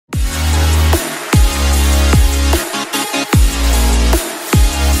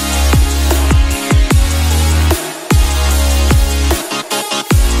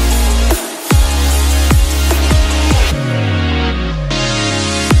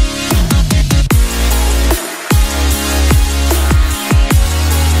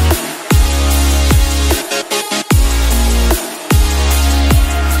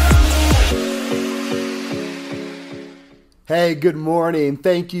good morning.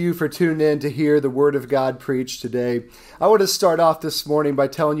 Thank you for tuning in to hear the Word of God preached today. I want to start off this morning by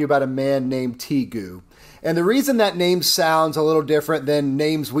telling you about a man named Tegu. And the reason that name sounds a little different than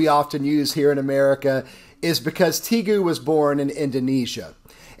names we often use here in America is because Tegu was born in Indonesia.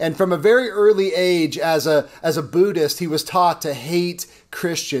 And from a very early age, as a Buddhist, he was taught to hate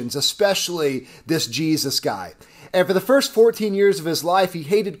Christians, especially this Jesus guy. And for the first 14 years of his life, he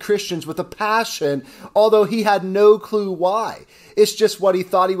hated Christians with a passion, although he had no clue why. It's just what he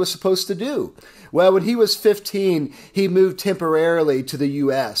thought he was supposed to do. Well, when he was 15, he moved temporarily to the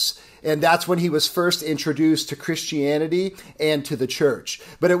U.S., and that's when he was first introduced to Christianity and to the church.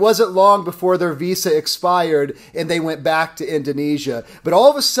 But it wasn't long before their visa expired and they went back to Indonesia. But all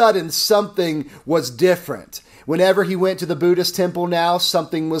of a sudden, something was different. Whenever he went to the Buddhist temple now,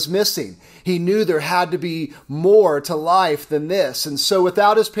 something was missing. He knew there had to be more to life than this. And so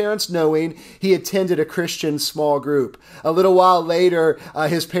without his parents knowing, he attended a Christian small group. A little while later,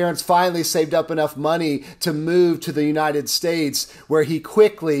 his parents finally saved up enough money to move to the United States, where he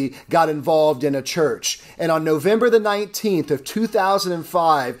quickly got involved in a church. And on November the 19th of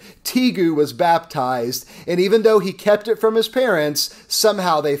 2005, Tegu was baptized. And even though he kept it from his parents,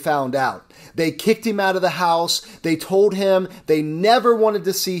 somehow they found out. They kicked him out of the house. They told him they never wanted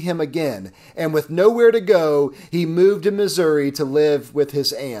to see him again. And with nowhere to go, he moved to Missouri to live with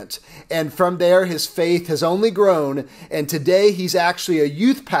his aunt. And from there, his faith has only grown. And today, he's actually a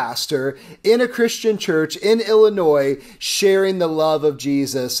youth pastor in a Christian church in Illinois, sharing the love of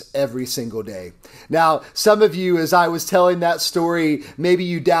Jesus every single day. Now, some of you, as I was telling that story, maybe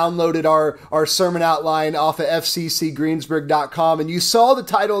you downloaded our sermon outline off of fccgreensburg.com, and you saw the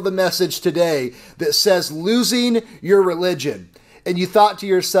title of the message today that says, Losing Your Religion. And you thought to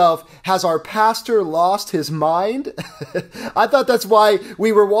yourself, has our pastor lost his mind? I thought that's why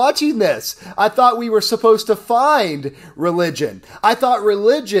we were watching this. I thought we were supposed to find religion. I thought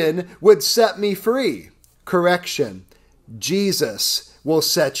religion would set me free. Correction. Jesus will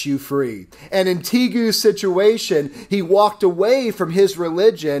set you free. And in Tegu's situation, he walked away from his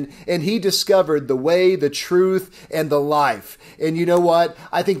religion and he discovered the way, the truth, and the life. And you know what?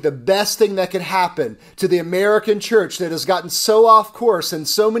 I think the best thing that could happen to the American church that has gotten so off course in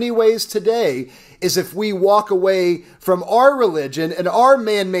so many ways today is if we walk away from our religion and our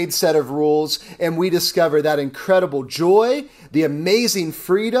man-made set of rules and we discover that incredible joy, the amazing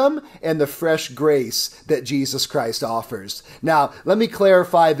freedom, and the fresh grace that Jesus Christ offers. Now, let me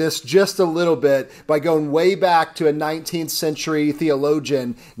clarify this just a little bit by going way back to a 19th century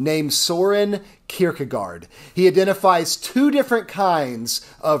theologian named Soren Kierkegaard. He identifies two different kinds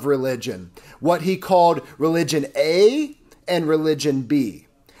of religion, what he called religion A and religion B.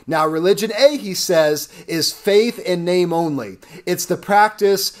 Now, religion A, he says, is faith in name only. It's the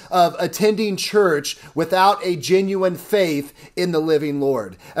practice of attending church without a genuine faith in the living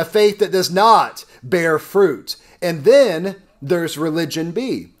Lord, a faith that does not bear fruit. And then there's religion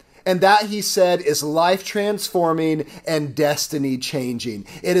B. And that, he said, is life transforming and destiny changing.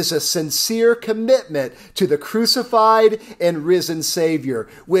 It is a sincere commitment to the crucified and risen Savior,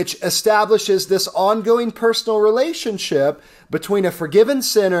 which establishes this ongoing personal relationship between a forgiven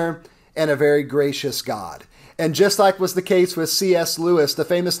sinner and a very gracious God. And just like was the case with C.S. Lewis, the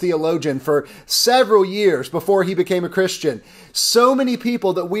famous theologian, for several years before he became a Christian, so many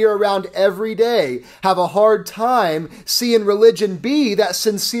people that we are around every day have a hard time seeing religion be that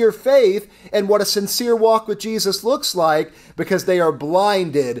sincere faith and what a sincere walk with Jesus looks like because they are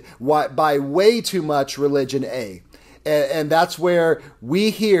blinded by way too much religion A. And that's where we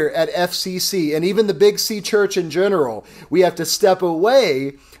here at FCC and even the Big C Church in general, we have to step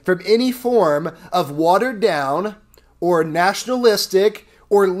away from any form of watered down or nationalistic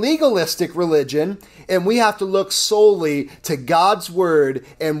or legalistic religion, and we have to look solely to God's Word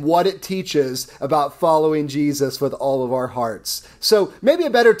and what it teaches about following Jesus with all of our hearts. So maybe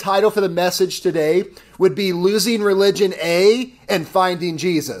a better title for the message today would be Losing Religion A and Finding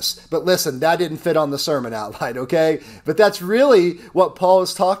Jesus. But listen, that didn't fit on the sermon outline, okay? But that's really what Paul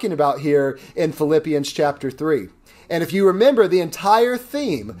is talking about here in Philippians chapter 3. And if you remember, the entire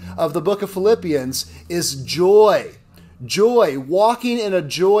theme of the book of Philippians is joy. Joy, walking in a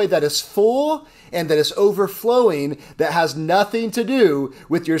joy that is full and that is overflowing, that has nothing to do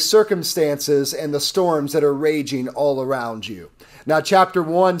with your circumstances and the storms that are raging all around you. Now, chapter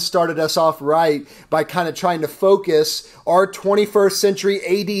 1 started us off right by kind of trying to focus our 21st century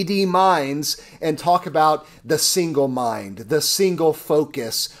ADD minds and talk about the single mind, the single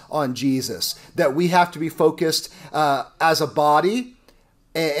focus on Jesus, that we have to be focused as a body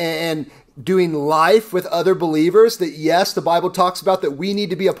and doing life with other believers, that yes, the Bible talks about that we need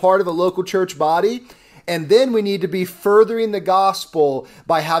to be a part of a local church body, And then we need to be furthering the gospel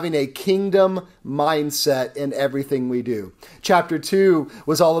by having a kingdom mindset in everything we do. Chapter 2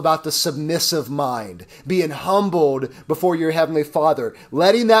 was all about the submissive mind, being humbled before your heavenly Father,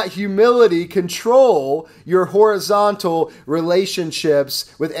 letting that humility control your horizontal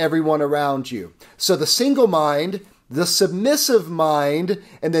relationships with everyone around you. So the single mind, the submissive mind,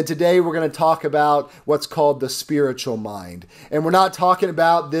 and then today we're going to talk about what's called the spiritual mind. And we're not talking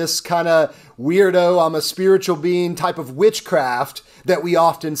about this kind of weirdo, I'm a spiritual being type of witchcraft that we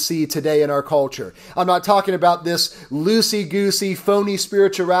often see today in our culture. I'm not talking about this loosey-goosey, phony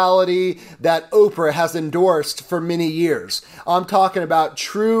spirituality that Oprah has endorsed for many years. I'm talking about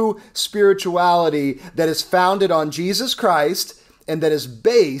true spirituality that is founded on Jesus Christ and that is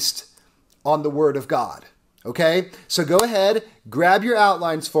based on the Word of God. Okay, so go ahead, grab your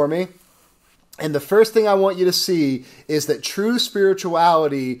outlines for me. And the first thing I want you to see is that true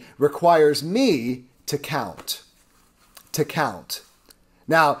spirituality requires me to count. To count.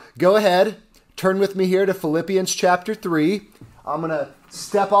 Now, go ahead, turn with me here to Philippians chapter 3. I'm going to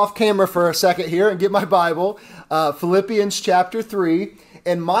step off camera for a second here and get my Bible. Philippians chapter 3.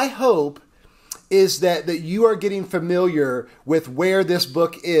 And my hope is that you are getting familiar with where this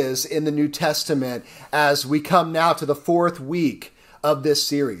book is in the New Testament as we come now to the 4th week of this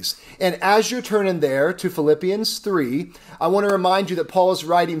series. And as you're turning there to Philippians 3, I want to remind you that Paul is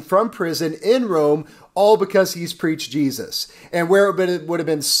writing from prison in Rome, all because he's preached Jesus. And where it would have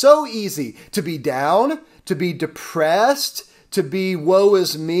been so easy to be down, to be depressed, to be woe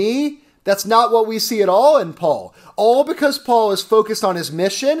is me, that's not what we see at all in Paul. All because Paul is focused on his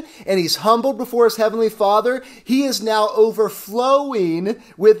mission and he's humbled before his heavenly Father, he is now overflowing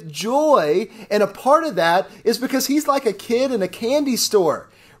with joy. And a part of that is because he's like a kid in a candy store.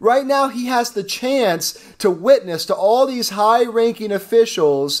 Right now, he has the chance to witness to all these high-ranking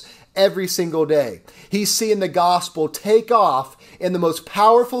officials every single day. He's seeing the gospel take off in the most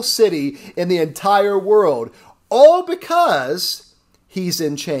powerful city in the entire world, all because he's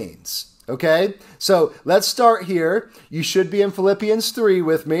in chains. Okay, so let's start here. You should be in Philippians 3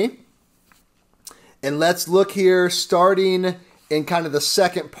 with me. And let's look here starting in kind of the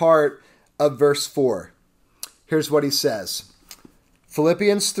second part of verse 4. Here's what he says.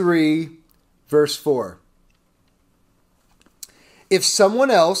 Philippians 3, verse 4. If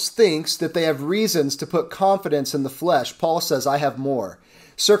someone else thinks that they have reasons to put confidence in the flesh, Paul says, I have more.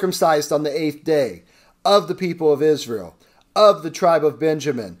 Circumcised on the 8th day, of the people of Israel, of the tribe of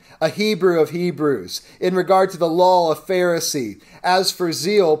Benjamin, a Hebrew of Hebrews, in regard to the law, a Pharisee, as for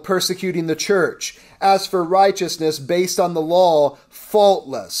zeal, persecuting the church, as for righteousness based on the law,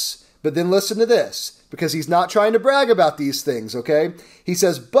 faultless. But then listen to this, because he's not trying to brag about these things, okay? He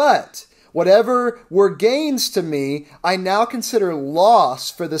says, but whatever were gains to me, I now consider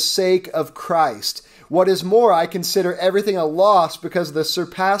loss for the sake of Christ. What is more, I consider everything a loss because of the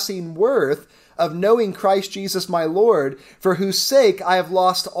surpassing worth of knowing Christ Jesus my Lord, for whose sake I have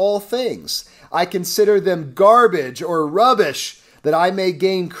lost all things. I consider them garbage or rubbish, that I may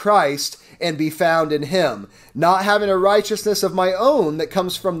gain Christ and be found in him, not having a righteousness of my own that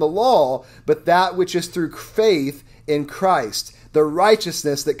comes from the law, but that which is through faith in Christ, the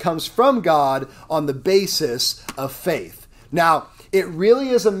righteousness that comes from God on the basis of faith. Now, it really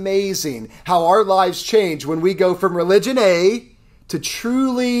is amazing how our lives change when we go from religion A to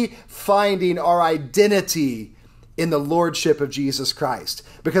truly finding our identity in the lordship of Jesus Christ.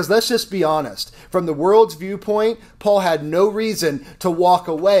 Because let's just be honest, from the world's viewpoint, Paul had no reason to walk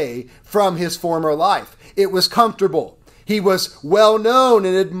away from his former life. It was comfortable. He was well known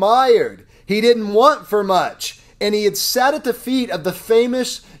and admired. He didn't want for much. And he had sat at the feet of the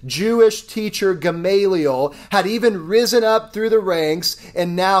famous Jewish teacher Gamaliel, had even risen up through the ranks,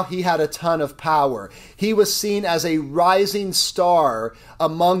 and now he had a ton of power. He was seen as a rising star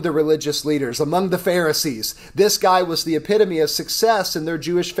among the religious leaders, among the Pharisees. This guy was the epitome of success in their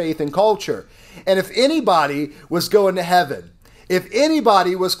Jewish faith and culture. And if anybody was going to heaven, if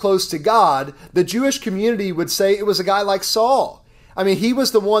anybody was close to God, the Jewish community would say it was a guy like Saul. I mean, he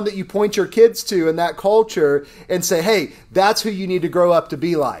was the one that you point your kids to in that culture and say, hey, that's who you need to grow up to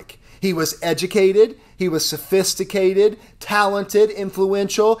be like. He was educated, he was sophisticated, talented,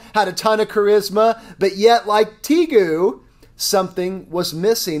 influential, had a ton of charisma, but yet, like Tegu, something was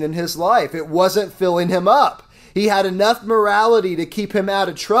missing in his life. It wasn't filling him up. He had enough morality to keep him out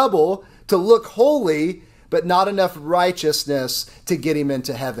of trouble, to look holy, but not enough righteousness to get him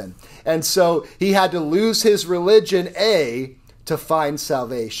into heaven. And so he had to lose his religion, to find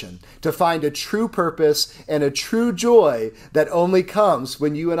salvation, to find a true purpose and a true joy that only comes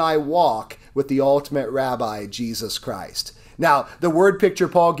when you and I walk with the ultimate rabbi, Jesus Christ. Now, the word picture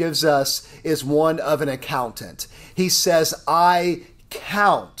Paul gives us is one of an accountant. He says, I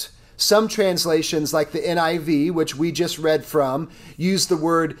count. Some translations, like the NIV, which we just read from, use the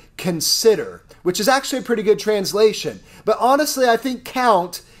word consider, which is actually a pretty good translation. But honestly, I think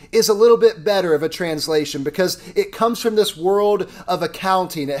count is a little bit better of a translation because it comes from this world of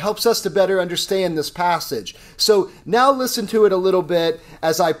accounting. It helps us to better understand this passage. So now listen to it a little bit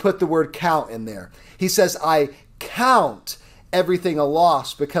as I put the word count in there. He says, I count everything a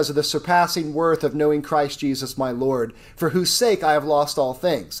loss because of the surpassing worth of knowing Christ Jesus my Lord, for whose sake I have lost all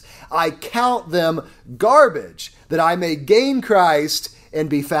things. I count them garbage, that I may gain Christ and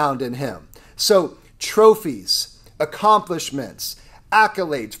be found in him. So trophies, accomplishments,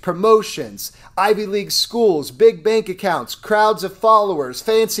 accolades, promotions, Ivy League schools, big bank accounts, crowds of followers,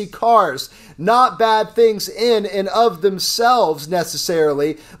 fancy cars, not bad things in and of themselves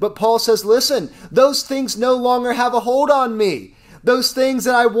necessarily. But Paul says, listen, those things no longer have a hold on me. Those things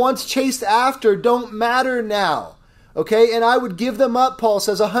that I once chased after don't matter now. Okay, and I would give them up, Paul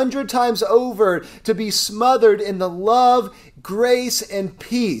says, 100 times over to be smothered in the love, grace, and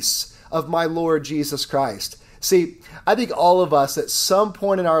peace of my Lord Jesus Christ. See, I think all of us at some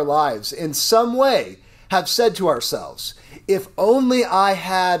point in our lives, in some way, have said to ourselves, if only I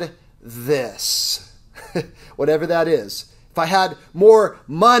had this, whatever that is, if I had more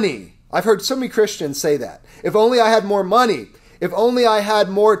money. I've heard so many Christians say that. If only I had more money, if only I had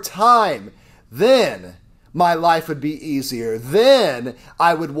more time, then my life would be easier. Then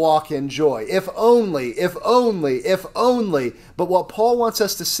I would walk in joy. If only, if only, if only. But what Paul wants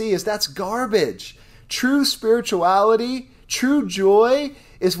us to see is that's garbage. True spirituality, true joy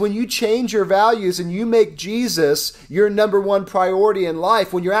is when you change your values and you make Jesus your number one priority in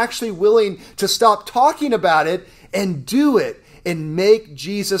life, when you're actually willing to stop talking about it and do it and make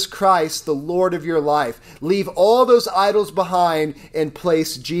Jesus Christ the Lord of your life. Leave all those idols behind and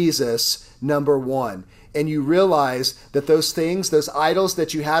place Jesus number one. And you realize that those things, those idols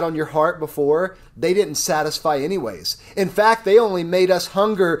that you had on your heart before, they didn't satisfy anyways. In fact, they only made us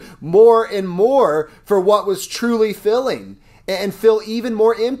hunger more and more for what was truly filling and feel even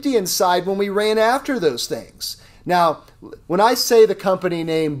more empty inside when we ran after those things. Now, when I say the company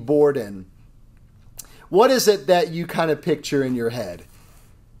name Borden, what is it that you kind of picture in your head?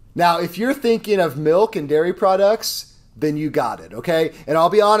 Now, if you're thinking of milk and dairy products, then you got it, okay? And I'll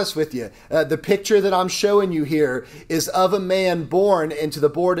be honest with you. The picture that I'm showing you here is of a man born into the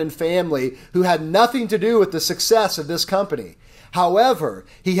Borden family who had nothing to do with the success of this company. However,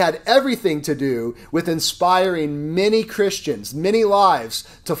 he had everything to do with inspiring many Christians, many lives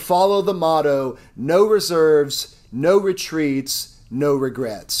to follow the motto, no reserves, no retreats, no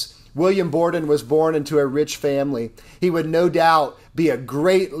regrets. William Borden was born into a rich family. He would no doubt be a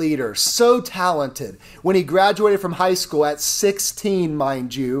great leader, so talented. When he graduated from high school at 16,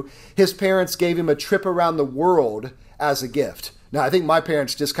 mind you, his parents gave him a trip around the world as a gift. Now, I think my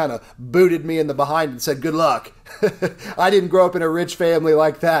parents just kind of booted me in the behind and said, good luck. I didn't grow up in a rich family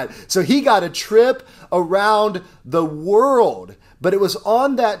like that. So he got a trip around the world. But it was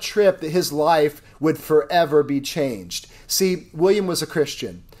on that trip that his life would forever be changed. See, William was a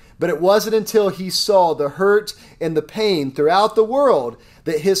Christian. But it wasn't until he saw the hurt and the pain throughout the world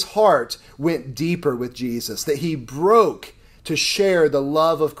that his heart went deeper with Jesus, that he broke to share the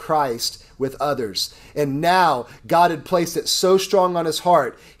love of Christ with others. And now God had placed it so strong on his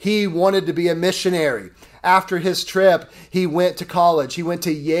heart, he wanted to be a missionary. After his trip, he went to college. He went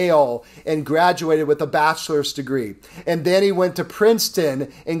to Yale and graduated with a bachelor's degree. And then he went to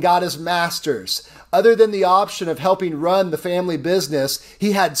Princeton and got his master's. Other than the option of helping run the family business,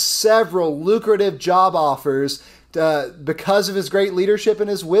 he had several lucrative job offers because of his great leadership and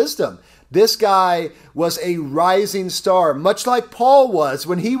his wisdom. This guy was a rising star, much like Paul was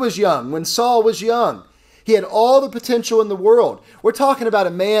when he was young, when Saul was young. He had all the potential in the world. We're talking about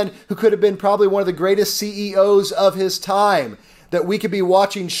a man who could have been probably one of the greatest CEOs of his time that we could be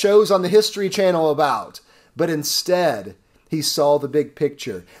watching shows on the History Channel about. But instead, he saw the big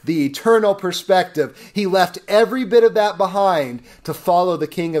picture, the eternal perspective. He left every bit of that behind to follow the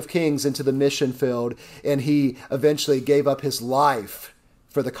King of Kings into the mission field, and he eventually gave up his life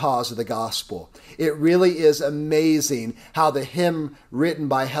for the cause of the gospel. It really is amazing how the hymn written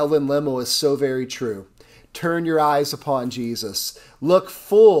by Helen Lemmel is so very true. Turn your eyes upon Jesus. Look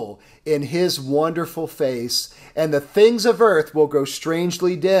full in his wonderful face, and the things of earth will grow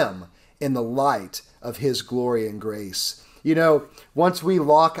strangely dim in the light of his glory and grace. You know, once we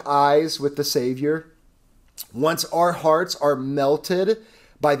lock eyes with the Savior, once our hearts are melted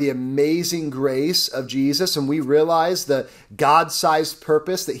by the amazing grace of Jesus and we realize the God-sized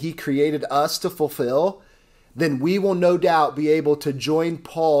purpose that he created us to fulfill, then we will no doubt be able to join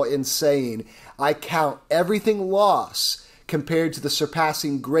Paul in saying, I count everything loss compared to the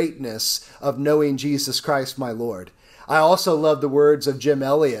surpassing greatness of knowing Jesus Christ, my Lord. I also love the words of Jim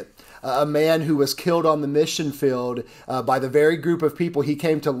Elliot, a man who was killed on the mission field by the very group of people he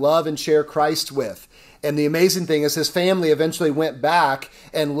came to love and share Christ with. And the amazing thing is his family eventually went back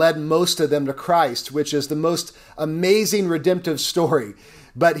and led most of them to Christ, which is the most amazing redemptive story.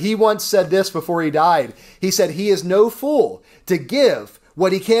 But he once said this before he died. He said, he is no fool to give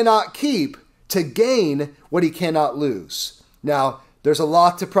what he cannot keep to gain what he cannot lose. Now, there's a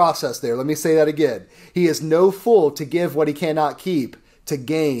lot to process there. Let me say that again. He is no fool to give what he cannot keep to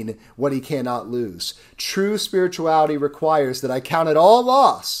gain what he cannot lose. True spirituality requires that I count it all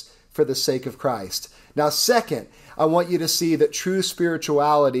loss for the sake of Christ. Now, second, I want you to see that true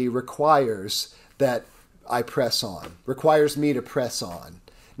spirituality requires that I press on, requires me to press on.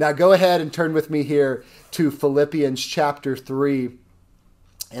 Now, go ahead and turn with me here to Philippians chapter 3,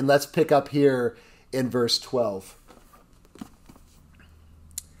 and let's pick up here in verse 12.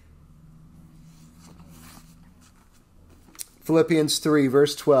 Philippians 3,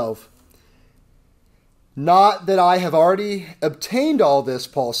 verse 12. Not that I have already obtained all this,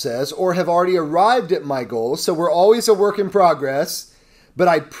 Paul says, or have already arrived at my goal. So we're always a work in progress, but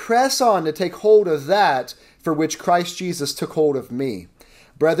I press on to take hold of that for which Christ Jesus took hold of me.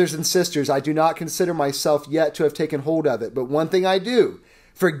 Brothers and sisters, I do not consider myself yet to have taken hold of it, but one thing I do,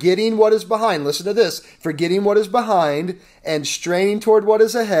 forgetting what is behind, listen to this, forgetting what is behind and straining toward what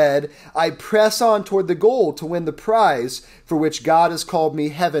is ahead, I press on toward the goal to win the prize for which God has called me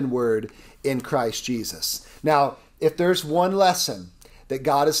heavenward in Christ Jesus. Now, if there's one lesson that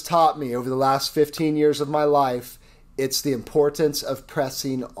God has taught me over the last 15 years of my life, it's the importance of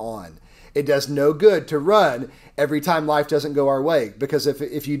pressing on. It does no good to run every time life doesn't go our way, because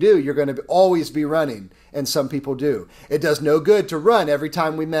if you do, you're going to always be running, and some people do. It does no good to run every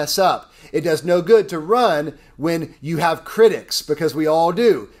time we mess up. It does no good to run when you have critics, because we all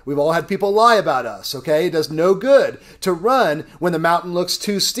do. We've all had people lie about us, okay? It does no good to run when the mountain looks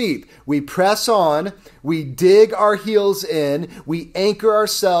too steep. We press on, we dig our heels in, we anchor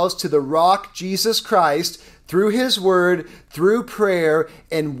ourselves to the rock, Jesus Christ, through his word, through prayer,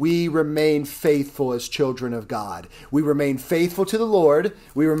 and we remain faithful as children of God. We remain faithful to the Lord.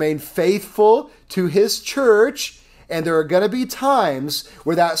 We remain faithful to his church. And there are going to be times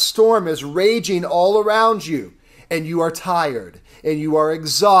where that storm is raging all around you, and you are tired, and you are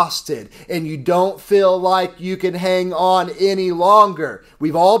exhausted, and you don't feel like you can hang on any longer.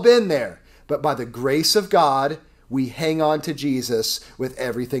 We've all been there. But by the grace of God, we hang on to Jesus with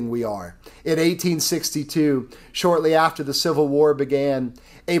everything we are. In 1862, shortly after the Civil War began,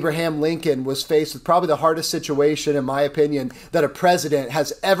 Abraham Lincoln was faced with probably the hardest situation, in my opinion, that a president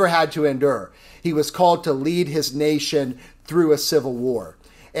has ever had to endure. He was called to lead his nation through a civil war.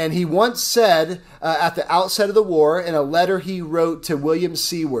 And he once said at the outset of the war, in a letter he wrote to William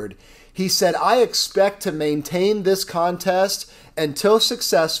Seward, he said, I expect to maintain this contest until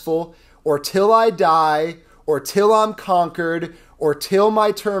successful, or till I die, or till I'm conquered, or till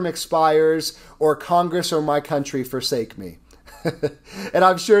my term expires, or Congress or my country forsake me. And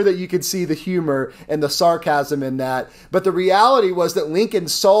I'm sure that you can see the humor and the sarcasm in that. But the reality was that Lincoln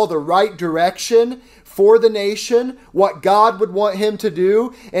saw the right direction for the nation, what God would want him to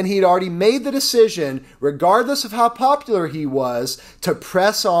do, and he'd already made the decision, regardless of how popular he was, to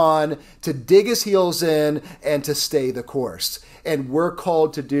press on, to dig his heels in, and to stay the course. And we're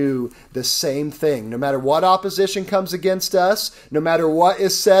called to do the same thing. No matter what opposition comes against us, no matter what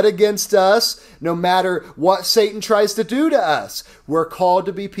is said against us, no matter what Satan tries to do to us, we're called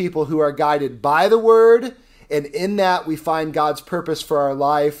to be people who are guided by the word. And in that, we find God's purpose for our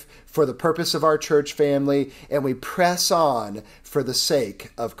life, for the purpose of our church family, and we press on for the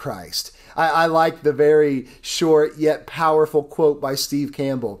sake of Christ. I like the very short yet powerful quote by Steve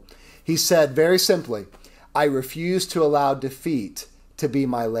Campbell. He said very simply, I refuse to allow defeat to be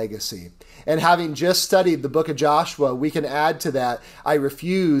my legacy. And having just studied the book of Joshua, we can add to that, I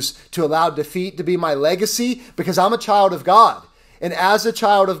refuse to allow defeat to be my legacy because I'm a child of God. And as a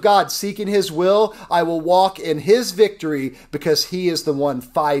child of God, seeking his will, I will walk in his victory because he is the one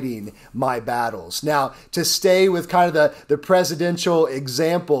fighting my battles. Now, to stay with kind of the presidential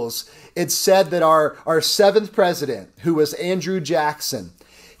examples, it's said that our seventh president, who was Andrew Jackson,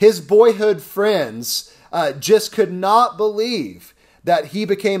 his boyhood friends just could not believe that he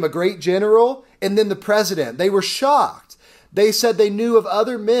became a great general and then the president. They were shocked. They said they knew of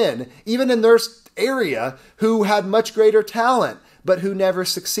other men, even in their area, who had much greater talent, but who never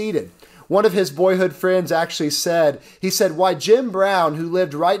succeeded. One of his boyhood friends actually said, why Jim Brown, who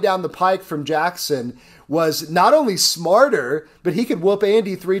lived right down the pike from Jackson, was not only smarter, but he could whoop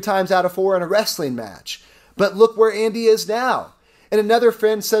Andy 3 times out of 4 in a wrestling match. But look where Andy is now. And another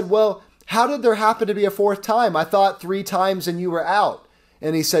friend said, well, how did there happen to be a 4th time? I thought 3 times and you were out.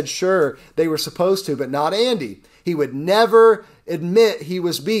 And he said, sure, they were supposed to, but not Andy. He would never admit he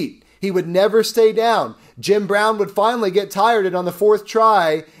was beat. He would never stay down. Jim Brown would finally get tired, and on the 4th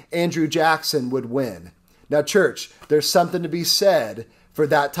try, Andrew Jackson would win. Now, church, there's something to be said for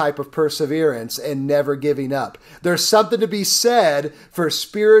that type of perseverance and never giving up. There's something to be said for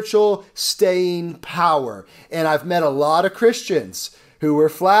spiritual staying power. And I've met a lot of Christians who were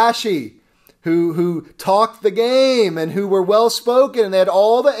flashy, who talked the game, and who were well-spoken, and they had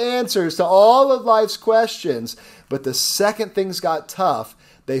all the answers to all of life's questions. But the second things got tough,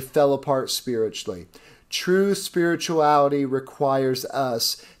 they fell apart spiritually. True spirituality requires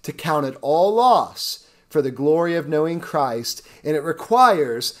us to count it all loss for the glory of knowing Christ, and it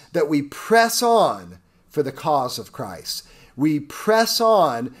requires that we press on for the cause of Christ. We press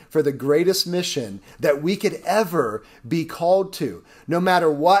on for the greatest mission that we could ever be called to. No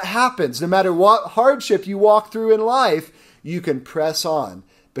matter what happens, no matter what hardship you walk through in life, you can press on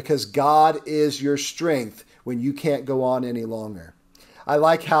because God is your strength when you can't go on any longer. I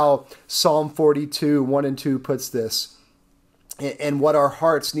like how Psalm 42, 1 and 2 puts this, and what our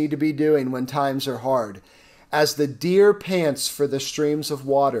hearts need to be doing when times are hard. As the deer pants for the streams of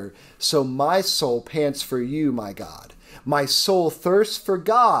water, so my soul pants for you, my God. My soul thirsts for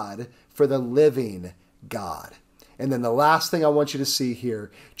God, for the living God. And then the last thing I want you to see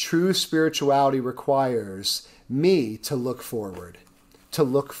here, true spirituality requires me to look forward. To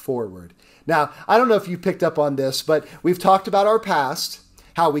look forward. Now, I don't know if you picked up on this, but we've talked about our past,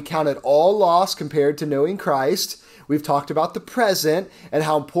 how we count it all loss compared to knowing Christ. We've talked about the present and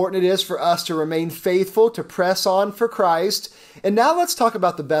how important it is for us to remain faithful, to press on for Christ. And now let's talk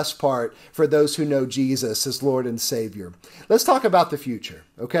about the best part for those who know Jesus as Lord and Savior. Let's talk about the future,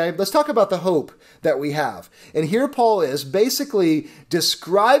 okay? Let's talk about the hope that we have. And here Paul is basically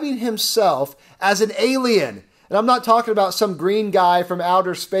describing himself as an alien. And I'm not talking about some green guy from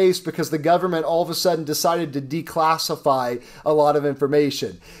outer space because the government all of a sudden decided to declassify a lot of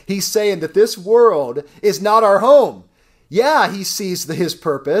information. He's saying that this world is not our home. Yeah, he sees his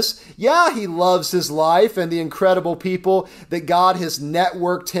purpose. Yeah, he loves his life and the incredible people that God has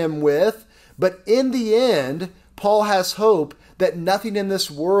networked him with. But in the end, Paul has hope that nothing in this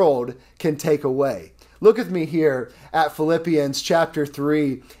world can take away. Look with me here at Philippians chapter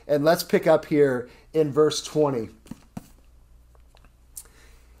 3, and let's pick up here in verse 20.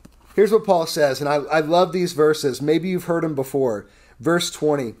 Here's what Paul says, and I love these verses. Maybe you've heard them before. Verse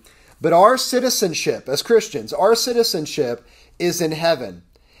 20. But our citizenship, as Christians, our citizenship is in heaven,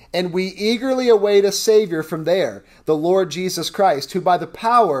 and we eagerly await a Savior from there, the Lord Jesus Christ, who by the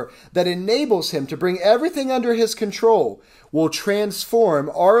power that enables him to bring everything under his control will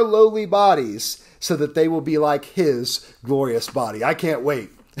transform our lowly bodies so that they will be like his glorious body. I can't wait.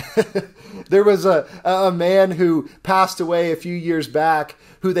 There was a man who passed away a few years back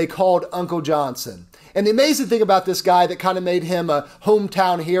who they called Uncle Johnson. And the amazing thing about this guy that kind of made him a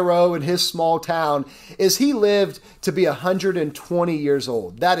hometown hero in his small town is he lived to be 120 years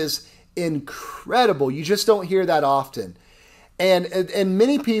old. That is incredible. You just don't hear that often. And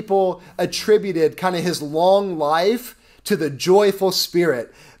many people attributed kind of his long life to the joyful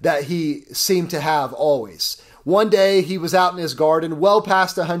spirit that he seemed to have always. One day he was out in his garden, well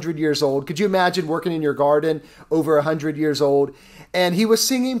past 100 years old. Could you imagine working in your garden over 100 years old? And he was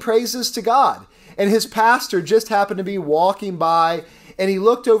singing praises to God. And his pastor just happened to be walking by, and he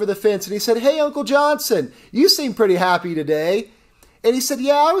looked over the fence and he said, "Hey, Uncle Johnson, you seem pretty happy today." And he said,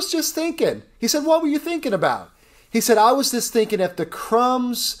 "Yeah, I was just thinking." He said, "What were you thinking about?" He said, "I was just thinking if the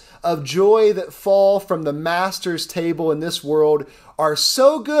crumbs of joy that fall from the master's table in this world are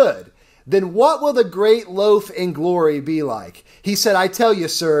so good, then what will the great loaf in glory be like?" He said, "I tell you,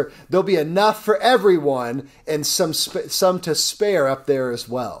 sir, there'll be enough for everyone and some to spare up there as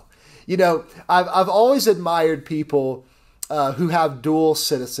well." You know, I've always admired people who have dual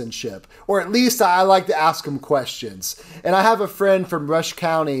citizenship, or at least I like to ask them questions. And I have a friend from Rush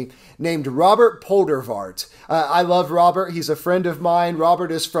County named Robert Poldervaart. I love Robert. He's a friend of mine.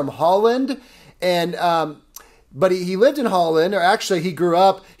 Robert is from Holland, and but he lived in Holland, or actually he grew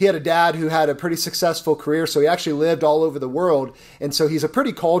up, he had a dad who had a pretty successful career, so he actually lived all over the world, and so he's a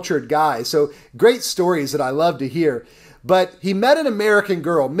pretty cultured guy. So great stories that I love to hear. But he met an American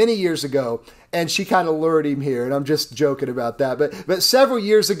girl many years ago, and she kind of lured him here, and I'm just joking about that. But several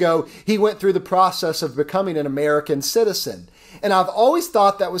years ago, he went through the process of becoming an American citizen. And I've always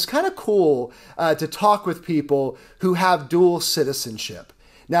thought that was kind of cool to talk with people who have dual citizenship.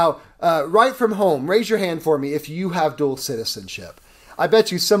 Now, right from home, raise your hand for me if you have dual citizenship. I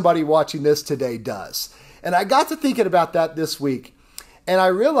bet you somebody watching this today does. And I got to thinking about that this week. And I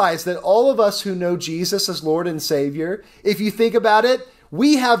realized that all of us who know Jesus as Lord and Savior, if you think about it,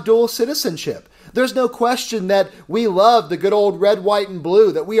 we have dual citizenship. There's no question that we love the good old red, white, and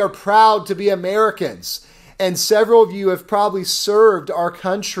blue, that we are proud to be Americans. And several of you have probably served our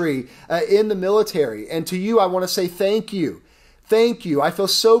country in the military. And to you, I want to say thank you. Thank you. I feel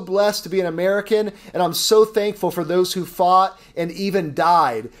so blessed to be an American, and I'm so thankful for those who fought and even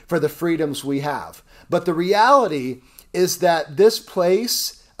died for the freedoms we have. But the reality is that this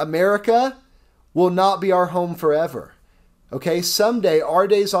place, America, will not be our home forever. Okay, someday our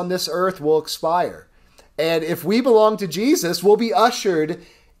days on this earth will expire. And if we belong to Jesus, we'll be ushered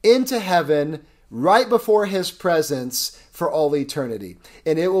into heaven right before his presence for all eternity.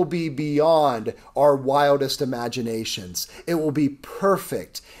 And it will be beyond our wildest imaginations. It will be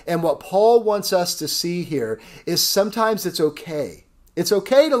perfect. And what Paul wants us to see here is sometimes it's okay. It's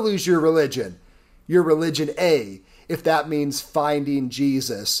okay to lose your religion A, if that means finding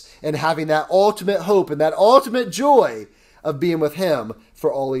Jesus and having that ultimate hope and that ultimate joy of being with him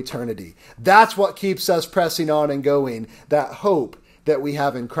for all eternity. That's what keeps us pressing on and going, that hope that we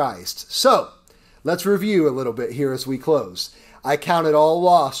have in Christ. So, let's review a little bit here as we close. I count it all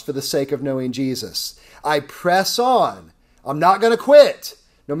lost for the sake of knowing Jesus. I press on. I'm not going to quit.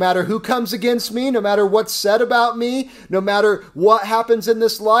 No matter who comes against me, no matter what's said about me, no matter what happens in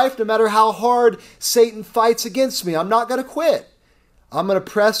this life, no matter how hard Satan fights against me, I'm not going to quit. I'm going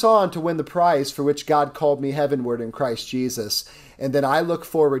to press on to win the prize for which God called me heavenward in Christ Jesus. And then I look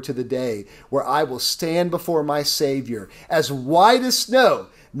forward to the day where I will stand before my Savior as white as snow,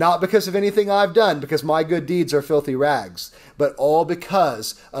 not because of anything I've done, because my good deeds are filthy rags, but all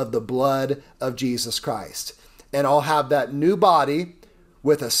because of the blood of Jesus Christ. And I'll have that new body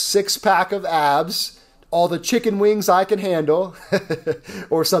with a 6-pack of abs, all the chicken wings I can handle,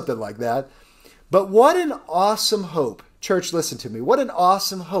 or something like that. But what an awesome hope. Church, listen to me. What an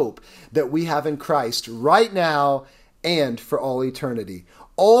awesome hope that we have in Christ right now and for all eternity.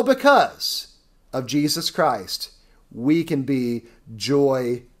 All because of Jesus Christ, we can be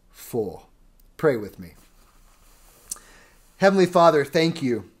joyful. Pray with me. Heavenly Father, thank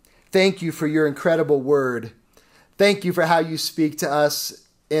you. Thank you for your incredible word. Thank you for how you speak to us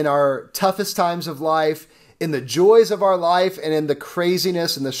in our toughest times of life, in the joys of our life, and in the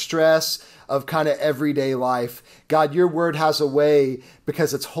craziness and the stress of kind of everyday life. God, your word has a way,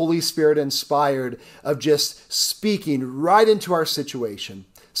 because it's Holy Spirit inspired, of just speaking right into our situation.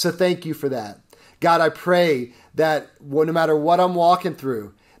 So thank you for that. God, I pray that no matter what I'm walking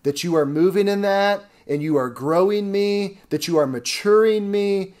through, that you are moving in that, and you are growing me, that you are maturing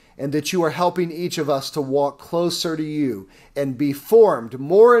me, and that you are helping each of us to walk closer to you and be formed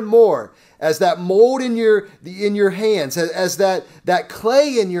more and more as that mold in your hands, as that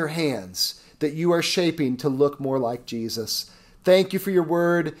clay in your hands that you are shaping to look more like Jesus. Thank you for your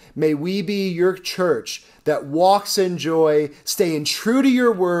word. May we be your church that walks in joy, staying true to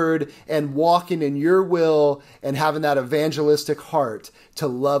your word and walking in your will and having that evangelistic heart to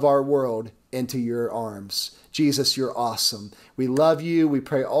love our world into your arms. Jesus, you're awesome. We love you. We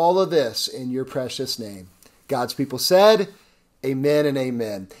pray all of this in your precious name. God's people said, amen and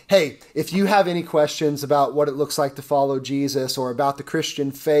amen. Hey, if you have any questions about what it looks like to follow Jesus or about the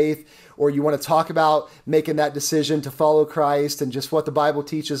Christian faith, or you want to talk about making that decision to follow Christ and just what the Bible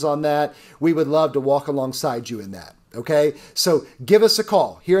teaches on that, we would love to walk alongside you in that. Okay? So give us a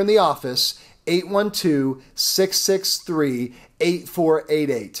call here in the office,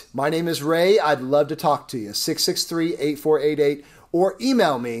 812-663-8488. My name is Ray. I'd love to talk to you, 663-8488, or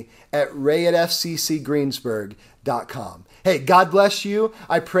email me at ray@fccgreensburg.com. Hey, God bless you.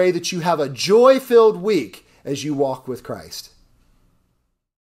 I pray that you have a joy-filled week as you walk with Christ.